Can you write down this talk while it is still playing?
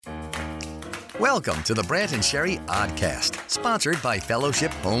Welcome to the Brant and Sherry Oddcast, sponsored by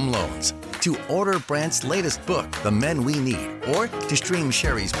Fellowship Home Loans. To order Brant's latest book, The Men We Need, or to stream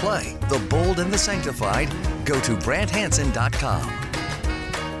Sherry's play, The Bold and the Sanctified, go to BrantHanson.com.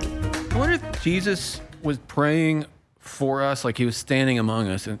 I wonder if Jesus was praying for us, like he was standing among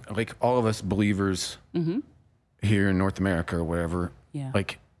us, and like all of us believers here in North America or whatever. Yeah.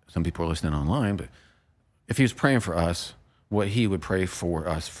 Like some people are listening online, but if he was praying for us, what he would pray for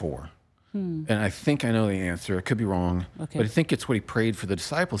us for. And I think I know the answer. I could be wrong, Okay. but I think it's what he prayed for the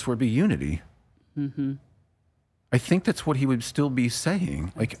disciples for, it'd be unity. I think that's what he would still be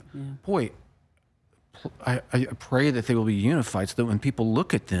saying. Like, boy, I pray that they will be unified so that when people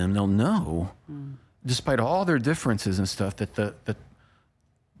look at them, they'll know, despite all their differences and stuff, that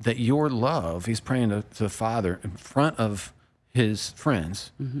your love, he's praying to the Father in front of his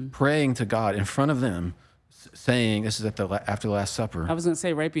friends, praying to God in front of them, saying, this is after the Last Supper. I was going to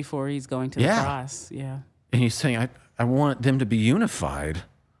say right before he's going to the cross. Yeah. And he's saying, I want them to be unified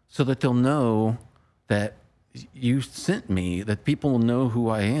so that they'll know that you sent me, that people will know who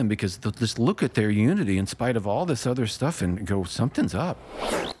I am, because they'll just look at their unity in spite of all this other stuff and go, something's up.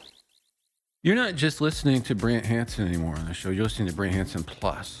 You're not just listening to Brant Hanson anymore on the show. You're listening to Brant Hanson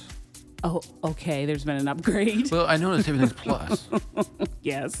Plus. Oh, okay. There's been an upgrade. Well, I noticed everything's plus.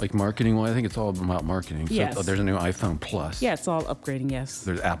 Yes. Like marketing, well, I think it's all about marketing. So Yes. there's a new iPhone Plus. Yeah, it's all upgrading. Yes.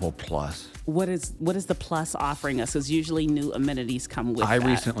 There's Apple Plus. What is the Plus offering us? Because usually new amenities come with I that.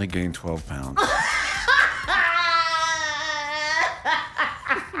 recently gained 12 pounds.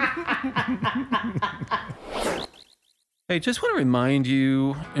 Hey, just want to remind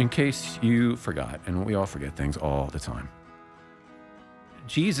you, in case you forgot, and we all forget things all the time.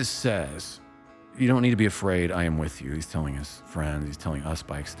 Jesus says, you don't need to be afraid, I am with you. He's telling his friends, he's telling us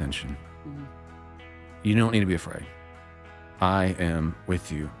by extension. You don't need to be afraid. I am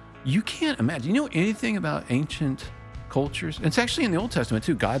with you. You can't imagine. You know anything about ancient cultures? It's actually in the Old Testament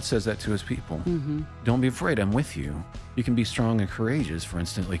too. God says that to his people. Don't be afraid, I'm with you. You can be strong and courageous. For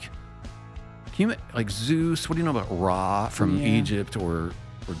instance, like Zeus, what do you know about Ra from Egypt or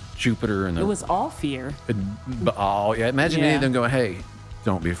Jupiter? And It was all fear. Imagine any of them going, hey,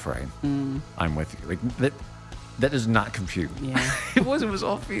 don't be afraid. I'm with you. Like that does not compute. Yeah. It was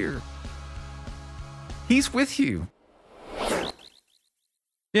all fear. He's with you.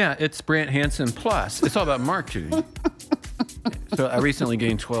 Yeah, it's Brant Hanson Plus. It's all about marketing. So I recently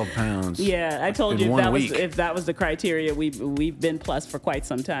gained 12 pounds. Yeah, I told in you 1 week. if that was the criteria, we've been plus for quite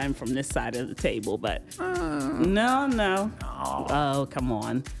some time from this side of the table, but no. Oh, come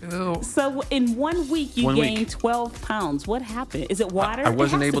on. Ew. So in 1 week you 1 week. gained 12 pounds. What happened? Is it water? I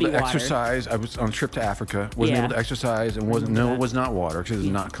wasn't It has able to be water. exercise. I was on a trip to Africa. Wasn't Yeah. able to exercise, and it was not water because it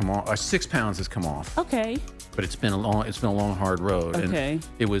did not come off. 6 pounds has come off. Okay. But it's been a long, hard road. Okay.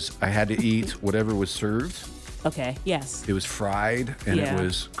 And I had to eat whatever was served. Okay. Yes. It was fried and Yeah. it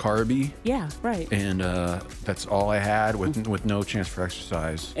was carby, Yeah. Right. and that's all I had with no chance for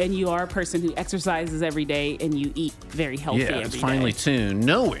exercise. And you are a person who exercises every day and you eat very healthy every Yeah, day. it's finally tuned,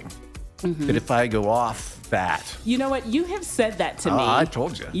 knowing that if I go off that, You know what? You have said that to me. I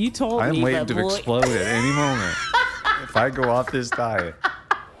told you. You told I'm me. waiting but to boy- explode at any moment if I go off this diet.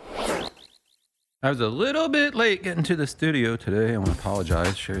 I was a little bit late getting to the studio today. I want to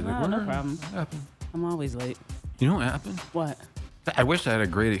apologize. Sherry's like, Oh, no "What problem. happened?" I'm always late. You know what happened? What? I wish I had a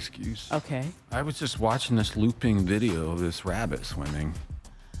great excuse. Okay. I was just watching this looping video of this rabbit swimming.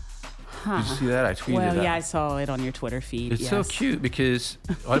 Did you see that? I tweeted Well, that. yeah, I saw it on your Twitter feed. It's so yes. cute because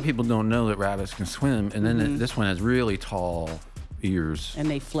a lot of people don't know that rabbits can swim, and then this one has really tall ears. And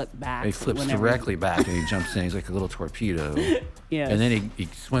they flip back. He flips whenever- directly back and he jumps in. He's like a little torpedo. Yes. And then he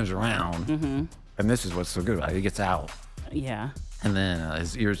swims around. And this is what's so good about it. He gets out, Yeah. and then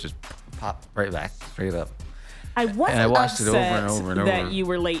his ears just pop right back, straight up. I wasn't I watched it over and upset over and that over. you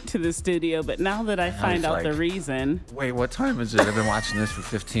were late to the studio, but now that I find was out the like- reason, Wait, what time is it? I've been watching this for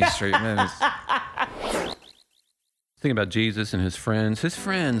 15 straight minutes. Thinking about Jesus and his friends. His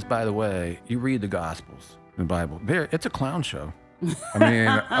friends, by the way, you read the Gospels in the Bible. It's a clown show. I mean,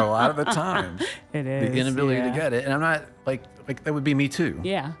 a lot of the time, it is. the inability yeah. to get it. And I'm not like that would be me too.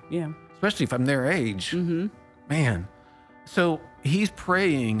 Yeah, yeah. Especially if I'm their age. Man. So he's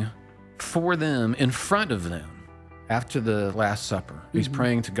praying for them in front of them after the Last Supper. He's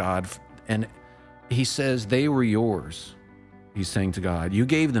praying to God, and he says, they were yours. He's saying to God, you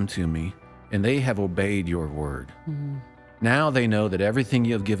gave them to me, and they have obeyed your word. Now they know that everything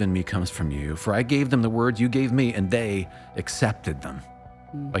you have given me comes from you, for I gave them the words you gave me, and they accepted them.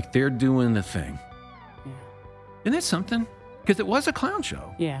 Like they're doing the thing. Yeah. Isn't that something? Because it was a clown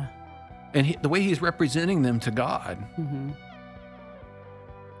show. Yeah. And the way he's representing them to God.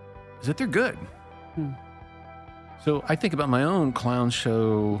 is that they're good. So I think about my own clown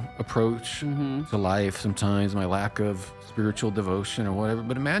show approach to life sometimes, my lack of spiritual devotion or whatever.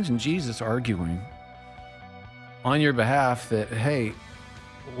 But imagine Jesus arguing on your behalf that, hey,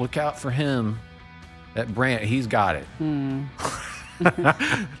 look out for him, that Brant, he's got it.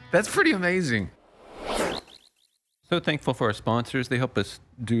 That's pretty amazing. So thankful for our sponsors. They help us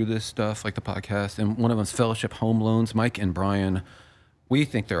do this stuff like the podcast. And one of them's Fellowship Home Loans. Mike and Brian, we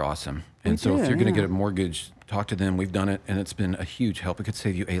think they're awesome. And so if you're going to get a mortgage, talk to them. We've done it, and it's been a huge help. It could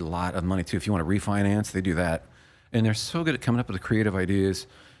save you a lot of money, too. If you want to refinance, they do that. And they're so good at coming up with the creative ideas.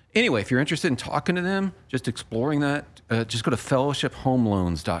 Anyway, if you're interested in talking to them, just exploring that, just go to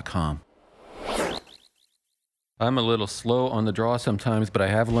fellowshiphomeloans.com. I'm a little slow on the draw sometimes, but I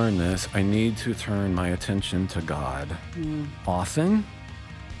have learned this. I need to turn my attention to God often.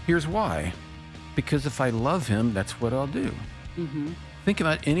 Here's why. Because if I love him, that's what I'll do. Think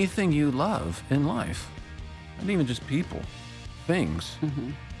about anything you love in life. Not even just people, things.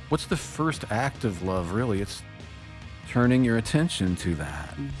 What's the first act of love, really? It's turning your attention to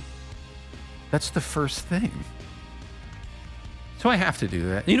that. That's the first thing. So I have to do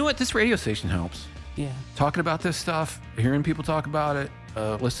that. You know what? This radio station helps. Yeah. Talking about this stuff, hearing people talk about it,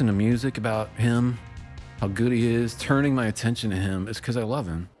 listening to music about him, how good he is, turning my attention to him is because I love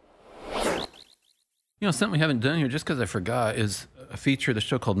him. You know, something we haven't done here, just because I forgot, is a feature of the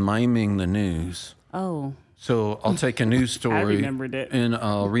show called Miming the News. Oh. So I'll take a news story remembered it. and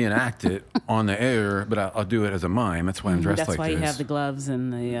I'll reenact it on the air, but I'll do it as a mime. That's why I'm dressed like this. That's why you have the gloves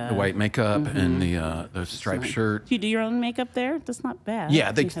and the white makeup and the striped shirt. Do you do your own makeup there? That's not bad.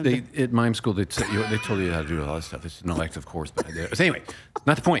 Yeah, they at mime school they told you how to do a lot of stuff. It's an elective course, but I did it. So anyway,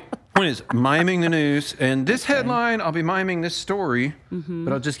 not the point. The point is miming the news, and this headline, I'll be miming this story,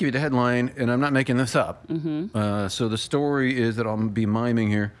 but I'll just give you the headline, and I'm not making this up. So the story is that I'll be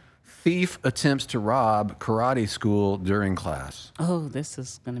miming here. Thief attempts to rob karate school during class. Oh, this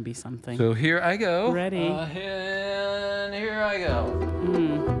is going to be something. So here I go. Ready. And here I go.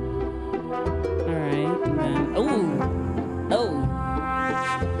 All right. And then,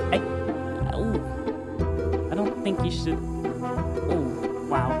 I don't think you should. Oh,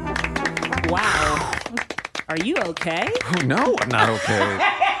 wow. Are you okay? Oh, no, I'm not okay.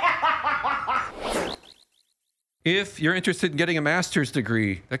 If you're interested in getting a master's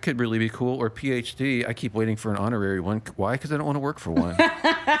degree, that could really be cool, or PhD. I keep waiting for an honorary one. Why? Because I don't want to work for one.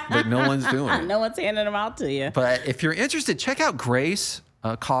 But no one's doing it. No one's handing them out to you. But if you're interested, check out Grace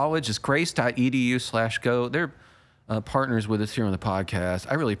College. It's grace.edu/go. They're partners with us here on the podcast.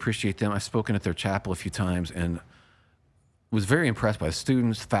 I really appreciate them. I've spoken at their chapel a few times and was very impressed by the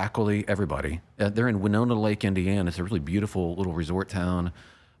students, faculty, everybody. They're in Winona Lake, Indiana. It's a really beautiful little resort town.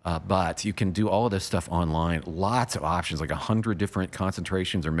 But you can do all of this stuff online. Lots of options, like 100 different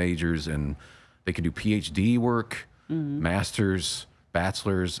concentrations or majors, and they can do PhD work, masters,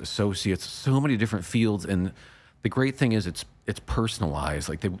 bachelors, associates, so many different fields. And the great thing is it's personalized.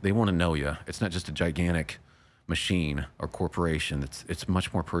 Like they want to know you. It's not just a gigantic machine or corporation. It's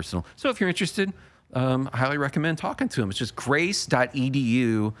much more personal. So if you're interested, I highly recommend talking to them. It's just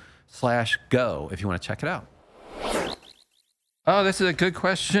grace.edu/go if you want to check it out. Oh, this is a good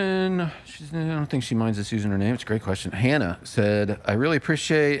question. I don't think she minds us using her name. It's a great question. Hannah said, I really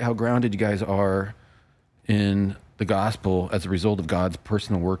appreciate how grounded you guys are in the gospel as a result of God's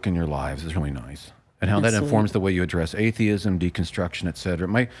personal work in your lives. It's really nice. And how that informs the way you address atheism, deconstruction, etc.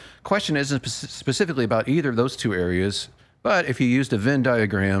 My question isn't specifically about either of those two areas, but if you used a Venn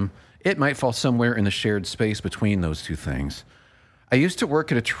diagram, it might fall somewhere in the shared space between those two things. I used to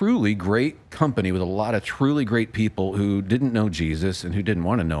work at a truly great company with a lot of truly great people who didn't know Jesus and who didn't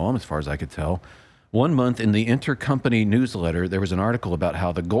want to know him, as far as I could tell. One month in the intercompany newsletter, there was an article about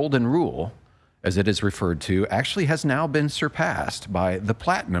how the golden rule, as it is referred to, actually has now been surpassed by the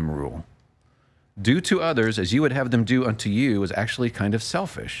platinum rule. Do to others as you would have them do unto you is actually kind of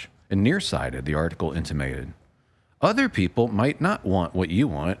selfish and nearsighted, the article intimated. Other people might not want what you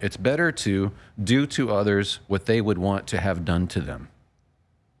want. It's better to do to others what they would want to have done to them.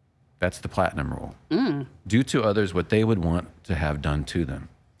 That's the platinum rule. Do to others what they would want to have done to them.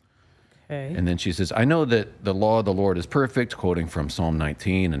 Okay. And then she says, I know that the law of the Lord is perfect, quoting from Psalm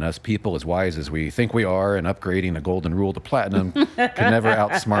 19, and us people, as wise as we think we are, and upgrading the golden rule to platinum can never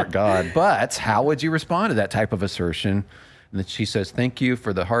outsmart God. But how would you respond to that type of assertion? And then she says, thank you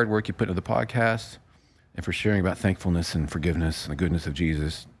for the hard work you put into the podcast, and for sharing about thankfulness and forgiveness and the goodness of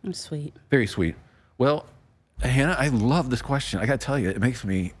Jesus. Sweet. Very sweet. Well, Hannah, I love this question. I got to tell you, it makes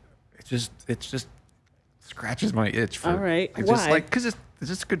me, it just scratches my itch. All right. Why? Because it's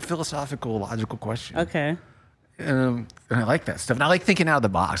just a good philosophical, logical question. Okay. And I like that stuff. And I like thinking out of the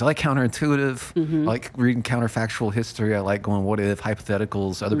box. I like counterintuitive. I like reading counterfactual history. I like going, what if,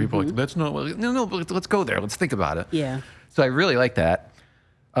 hypotheticals. Other people are like, that's not, no, but let's go there. Let's think about it. Yeah. So I really like that.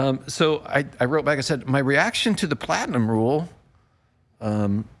 So I wrote back, I said, my reaction to the platinum rule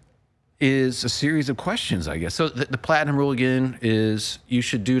is a series of questions, I guess. So the platinum rule, again, is you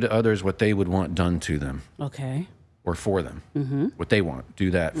should do to others what they would want done to them. Okay. Or for them. What they want,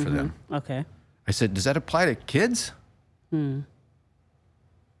 do that for them. Okay. I said, does that apply to kids?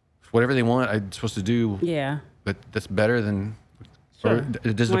 Whatever they want, I'm supposed to do. Yeah. But that's better than. Sure.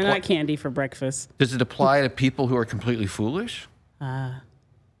 Why not candy for breakfast? Does it apply to people who are completely foolish?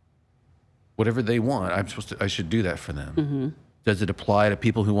 Whatever they want, I should do that for them. Does it apply to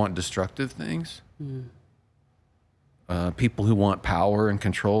people who want destructive things? People who want power and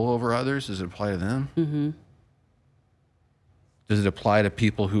control over others, does it apply to them? Does it apply to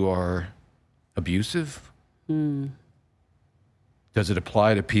people who are abusive? Does it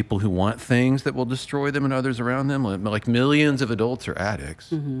apply to people who want things that will destroy them and others around them? Like millions of adults are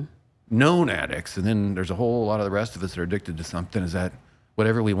addicts, known addicts, and then there's a whole lot of the rest of us that are addicted to something. Is that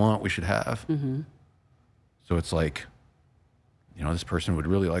whatever we want, we should have? So it's like, this person would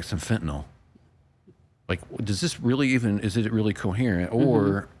really like some fentanyl. Like, is it really coherent?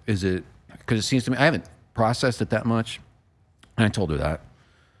 Or is it, because it seems to me, I haven't processed it that much. And I told her that.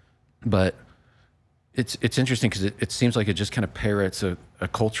 But it's interesting because it seems like it just kind of parrots a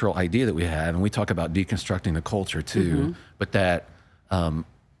cultural idea that we have. And we talk about deconstructing the culture too. But that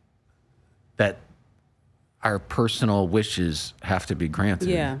our personal wishes have to be granted.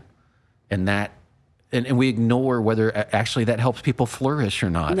 Yeah. And we ignore whether actually that helps people flourish or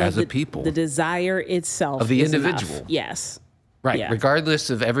not as a people. The desire itself of the individual. Enough. Yes. Right. Yeah. Regardless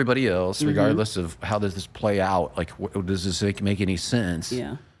of everybody else, regardless of how does this play out, like, does this make any sense?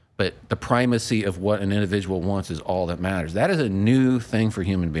 Yeah. But the primacy of what an individual wants is all that matters. That is a new thing for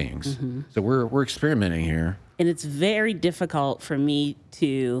human beings. So we're experimenting here. And it's very difficult for me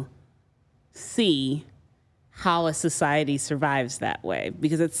to see how a society survives that way,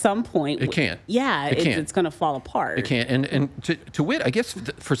 because at some point it can't. Yeah, it's going to fall apart. It can't. And to wit, I guess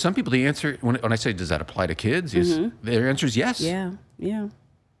for some people the answer when I say does that apply to kids, their answer is yes. Yeah, yeah.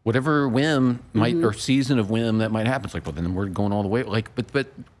 Whatever whim might or season of whim that might happen, it's like, well, then we're going all the way. Like, but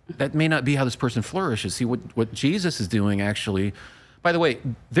that may not be how this person flourishes. See what Jesus is doing actually. By the way,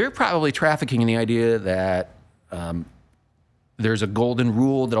 they're probably trafficking in the idea that. There's a golden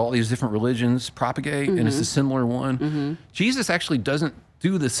rule that all these different religions propagate, and it's a similar one. Jesus actually doesn't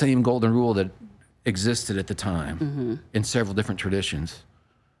do the same golden rule that existed at the time in several different traditions.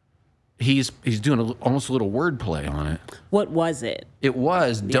 He's doing almost a little wordplay on it. What was it? It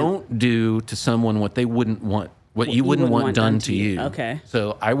was, don't do to someone what they wouldn't want, what you wouldn't want done to you. Okay.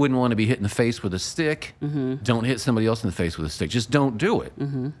 So I wouldn't want to be hit in the face with a stick. Don't hit somebody else in the face with a stick. Just don't do it.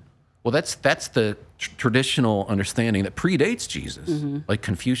 Well, that's the traditional understanding that predates Jesus, like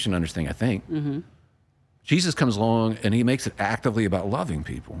Confucian understanding, I think. Jesus comes along and he makes it actively about loving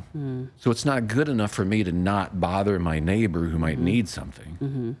people. So it's not good enough for me to not bother my neighbor who might need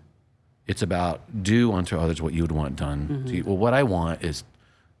something. It's about do unto others what you would want done to you. Well, what I want is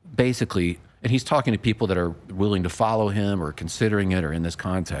basically, and he's talking to people that are willing to follow him or considering it or in this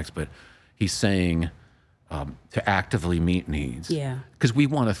context, but he's saying, to actively meet needs. Yeah. Because we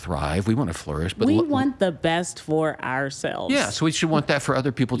want to thrive, we want to flourish, but we want the best for ourselves. Yeah, so we should want that for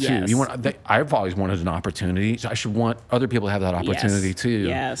other people too. Yes. I've always wanted an opportunity, so I should want other people to have that opportunity too.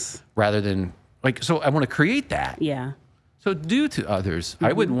 Yes. Rather than so I want to create that. Yeah. So do to others.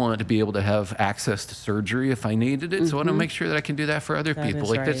 I would want to be able to have access to surgery if I needed it. So I want to make sure that I can do that for other people.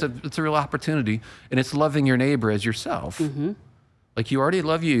 Like it's a real opportunity, and it's loving your neighbor as yourself. Like you already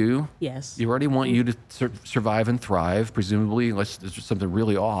love you. Yes. You already want you to survive and thrive, presumably, unless there's something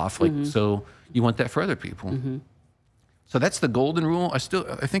really off. Like so, you want that for other people. So that's the golden rule. I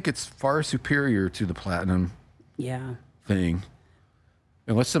think it's far superior to the platinum. Thing.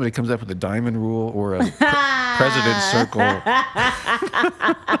 Unless somebody comes up with a diamond rule or a president's circle.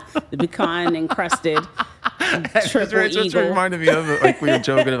 The pecan encrusted. Triple It just reminded me of it, like we were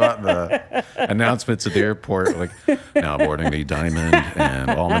joking about the announcements at the airport, like now boarding the diamond and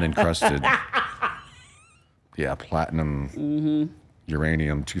almond encrusted, platinum,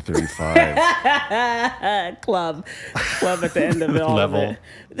 uranium 235 club at the end of it all. Level.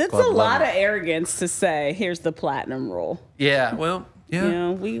 That's a lot of arrogance to say. Here's the platinum rule. Yeah, well,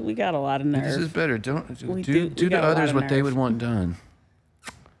 yeah. We got a lot of nerve. This is better. Do to others what they would want done.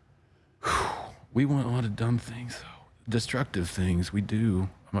 We want a lot of dumb things, though. Destructive things. We do.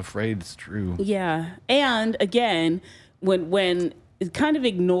 I'm afraid it's true. Yeah. And again, when it kind of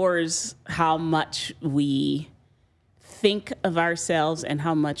ignores how much we think of ourselves and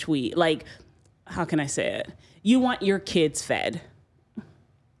how much we, like, how can I say it? You want your kids fed,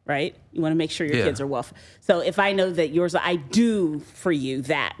 right? You want to make sure your kids are well fed. So if I know that yours, I do for you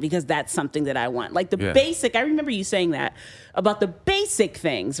that because that's something that I want. Like the basic, I remember you saying that about the basic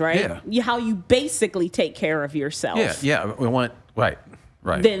things, right? Yeah. How you basically take care of yourself. Yeah. We want, right.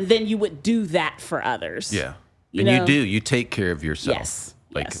 Then you would do that for others. Yeah. You take care of yourself. Yes.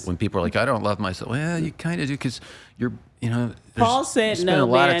 Like when people are like, I don't love myself. Well, you kind of do because you're, Paul said no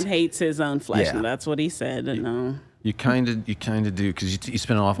man hates his own flesh. And that's what he said. You kind of do because you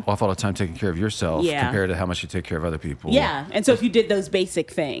spend an awful lot of time taking care of yourself compared to how much you take care of other people. Yeah. And so if you did those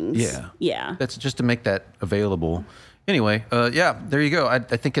basic things. Yeah. That's just to make that available. Anyway, there you go. I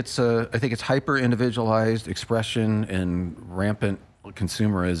think it's hyper individualized expression and rampant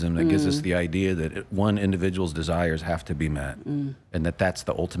consumerism that gives us the idea that one individual's desires have to be met and that's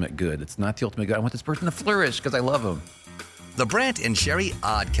the ultimate good. It's not the ultimate good. I want this person to flourish because I love them. The Brandt and Sherry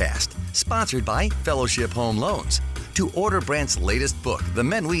Oddcast, sponsored by Fellowship Home Loans. To order Brandt's latest book, The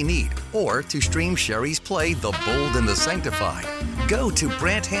Men We Need, or to stream Sherry's play, The Bold and the Sanctified, go to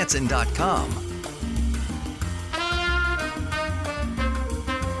BrandtHanson.com.